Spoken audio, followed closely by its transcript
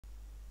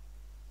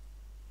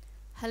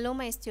Hello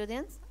my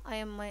students, I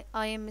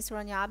am Miss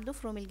Rania Abdu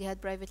from الجهاد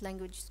Private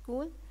Language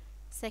School,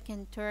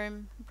 second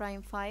term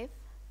prim5.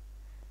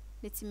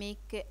 Let's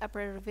make a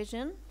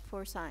revision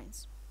for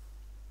science.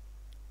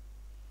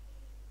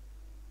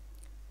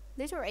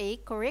 Letter A,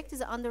 correct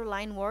the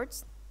underlined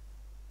words.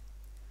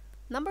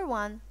 Number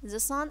 1,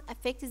 the sun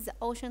affects the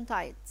ocean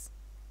tides.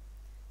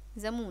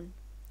 The moon.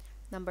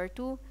 Number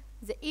 2,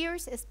 the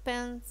earth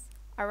spins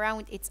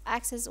around its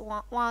axis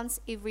once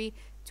every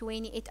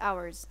 28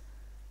 hours.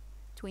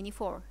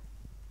 24.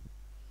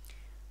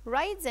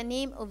 Write the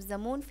name of the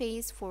moon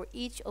phase for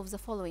each of the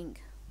following.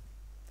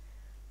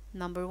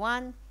 Number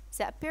 1,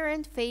 the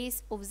apparent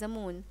phase of the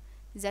moon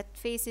that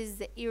faces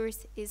the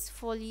earth is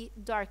fully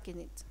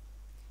darkened.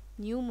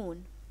 New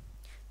moon.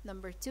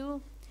 Number 2,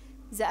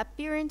 the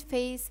apparent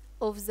phase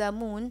of the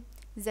moon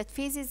that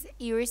faces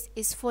the earth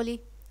is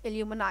fully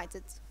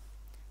illuminated.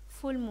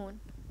 Full moon.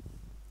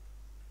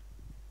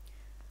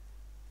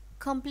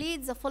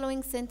 Complete the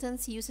following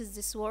sentence uses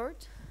this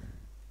word.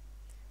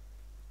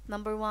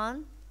 Number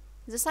 1,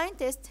 the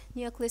scientist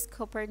Nicholas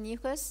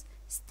Copernicus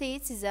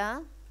states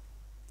that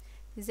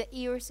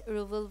the earth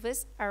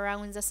revolves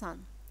around the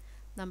sun.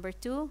 Number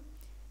 2,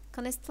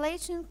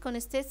 constellation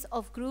consists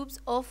of groups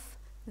of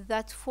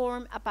that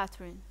form a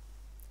pattern.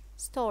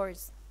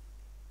 Stars.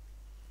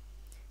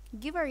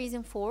 Give a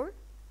reason for.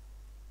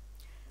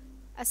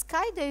 A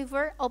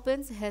skydiver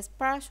opens his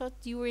parachute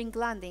during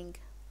landing.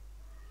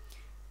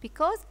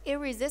 Because air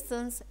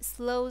resistance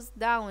slows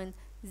down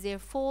their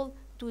fall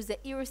to the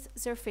earth's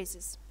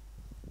surfaces.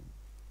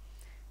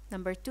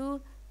 Number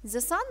 2,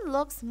 the sun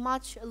looks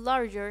much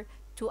larger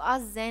to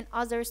us than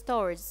other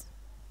stars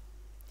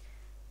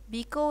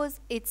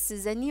because it's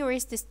the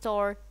nearest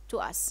star to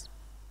us.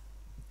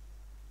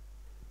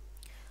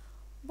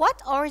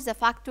 What are the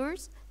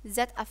factors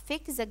that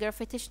affect the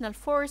gravitational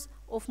force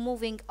of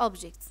moving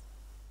objects?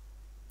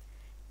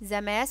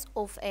 The mass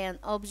of an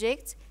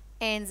object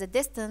and the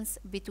distance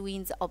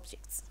between the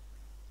objects.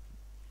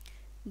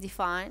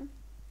 Define.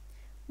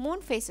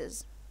 Moon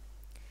phases.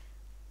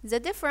 The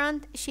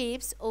different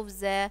shapes of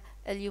the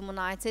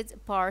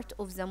illuminated part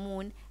of the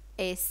moon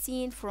as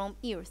seen from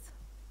Earth.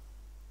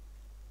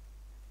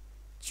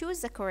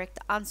 Choose the correct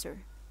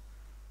answer.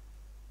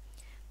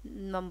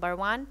 Number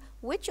 1,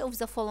 which of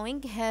the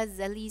following has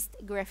the least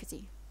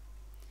gravity?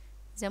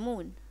 The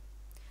moon.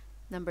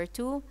 Number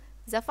 2,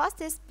 the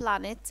fastest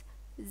planet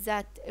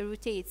that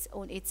rotates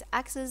on its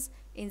axis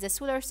in the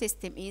solar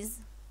system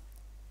is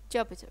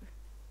Jupiter.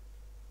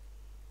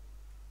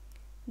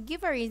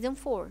 Give a reason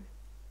for.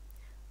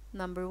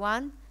 Number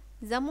 1,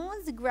 the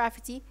moon's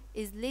gravity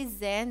is less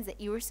than the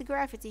earth's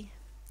gravity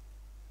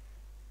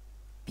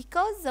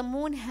because the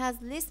moon has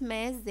less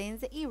mass than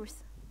the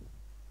earth.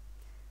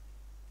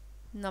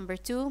 Number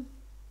 2,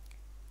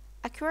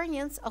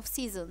 occurrence of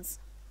seasons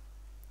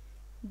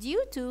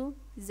due to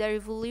the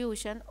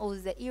revolution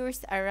of the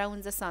earth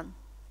around the sun.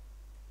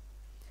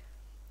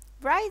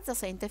 Write the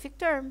scientific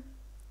term.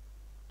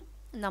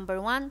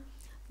 Number 1,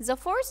 the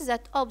force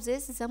that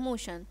opposes the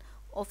motion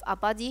of a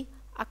body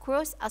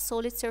across a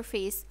solid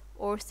surface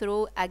or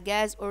through a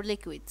gas or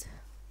liquid.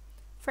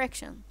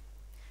 Friction.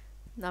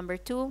 Number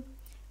 2,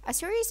 a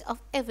series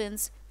of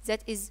events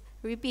that is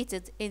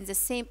repeated in the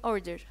same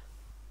order.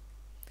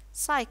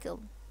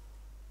 Cycle.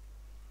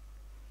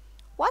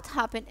 What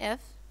happens if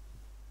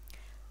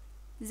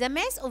the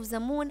mass of the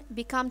moon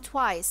becomes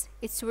twice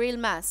its real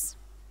mass?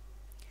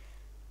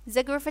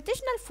 The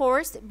gravitational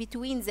force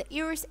between the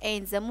earth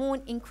and the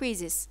moon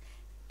increases,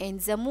 and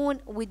the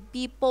moon would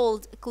be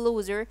pulled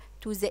closer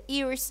to the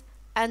earth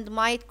and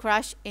might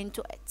crash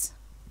into it.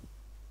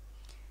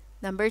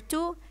 Number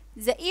 2,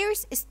 the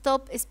earth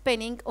stops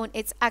spinning on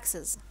its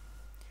axis.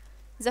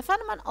 The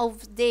phenomenon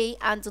of day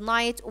and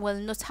night will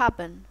not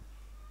happen.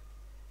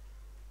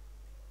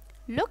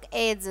 Look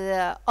at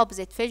the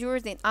opposite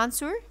figures and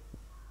answer.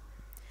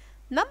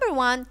 Number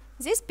 1,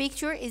 this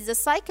picture is the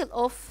cycle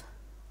of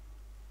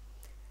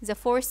the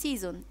 4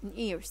 seasons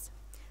in Earth.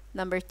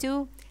 Number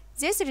 2,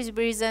 this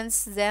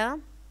represents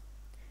the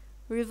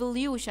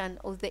revolution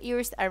of the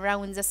earth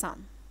around the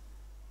sun.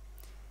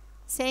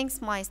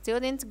 Thanks my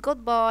students,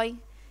 goodbye,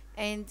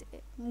 and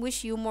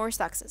wish you more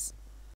success.